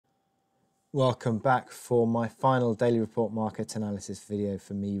Welcome back for my final daily report market analysis video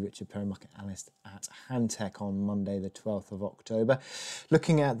for me, Richard Perry, market analyst at Hantec on Monday, the 12th of October.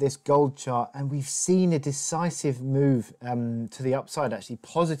 Looking at this gold chart, and we've seen a decisive move to the upside, actually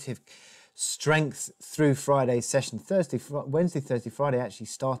positive strength through Friday's session. Wednesday, Thursday, Friday actually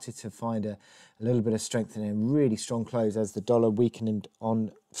started to find a little bit of strength and a really strong close as the dollar weakened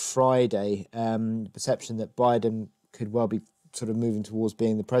on Friday. Perception that Biden could well be sort of moving towards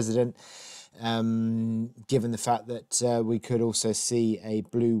being the president. Given the fact that we could also see a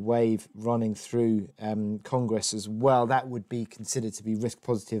blue wave running through Congress as well, that would be considered to be risk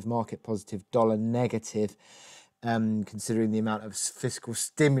positive, market positive, dollar negative, considering the amount of fiscal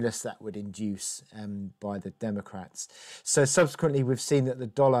stimulus that would induce by the Democrats. So subsequently, we've seen that the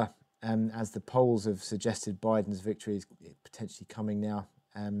dollar, as the polls have suggested Biden's victory is potentially coming now,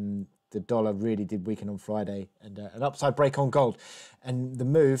 the dollar really did weaken on Friday, and an upside break on gold. And the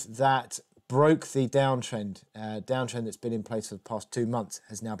move that broke the downtrend that's been in place for the past 2 months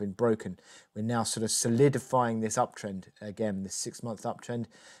has now been broken. We're now sort of solidifying this uptrend again, this 6-month uptrend,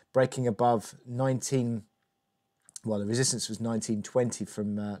 breaking above 19. Well, the resistance was 1920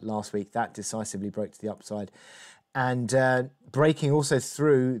 from last week. That decisively broke to the upside. And breaking also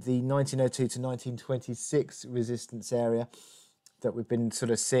through the 1902 to 1926 resistance area that we've been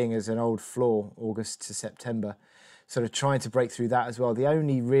sort of seeing as an old floor, August to September, sort of trying to break through that as well. The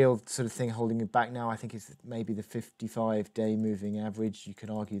only real sort of thing holding it back now, I think, is maybe the 55-day moving average. You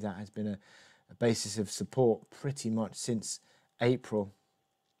could argue that has been a basis of support pretty much since April.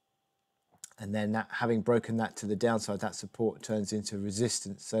 And then that, having broken that to the downside, that support turns into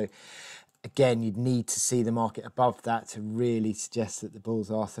resistance. So again, you'd need to see the market above that to really suggest that the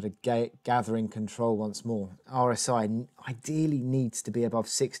bulls are sort of gathering control once more. RSI ideally needs to be above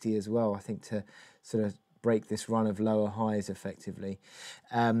 60 as well, I think, to sort of break this run of lower highs effectively.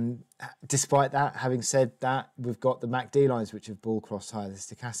 Despite that, having said that, we've got the MACD lines which have bull crossed higher, the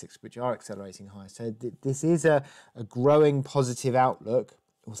stochastics which are accelerating higher. So this is a growing positive outlook,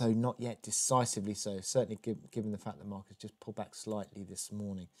 although not yet decisively so, certainly given the fact that the market's just pulled back slightly this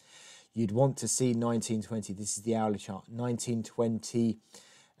morning. You'd want to see 1920, this is the hourly chart, 1920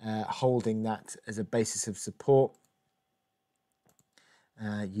 holding that as a basis of support.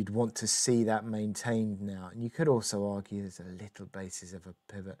 You'd want to see that maintained now. And you could also argue there's a little basis of a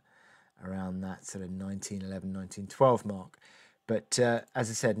pivot around that sort of 1911, 1912 mark. But as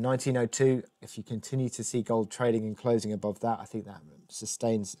I said, 1902, if you continue to see gold trading and closing above that, I think that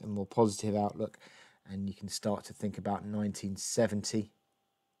sustains a more positive outlook. And you can start to think about 1970,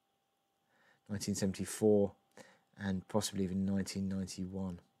 1974, and possibly even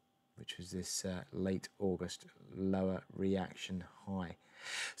 1991, which was this late August lower reaction high.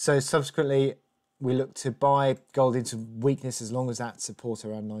 So subsequently, we look to buy gold into weakness as long as that support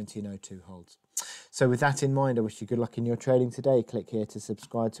around 1902 holds. So with that in mind, I wish you good luck in your trading today. Click here to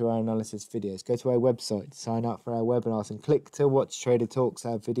subscribe to our analysis videos. Go to our website, sign up for our webinars, and click to watch Trader Talks,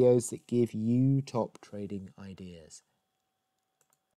 our videos that give you top trading ideas.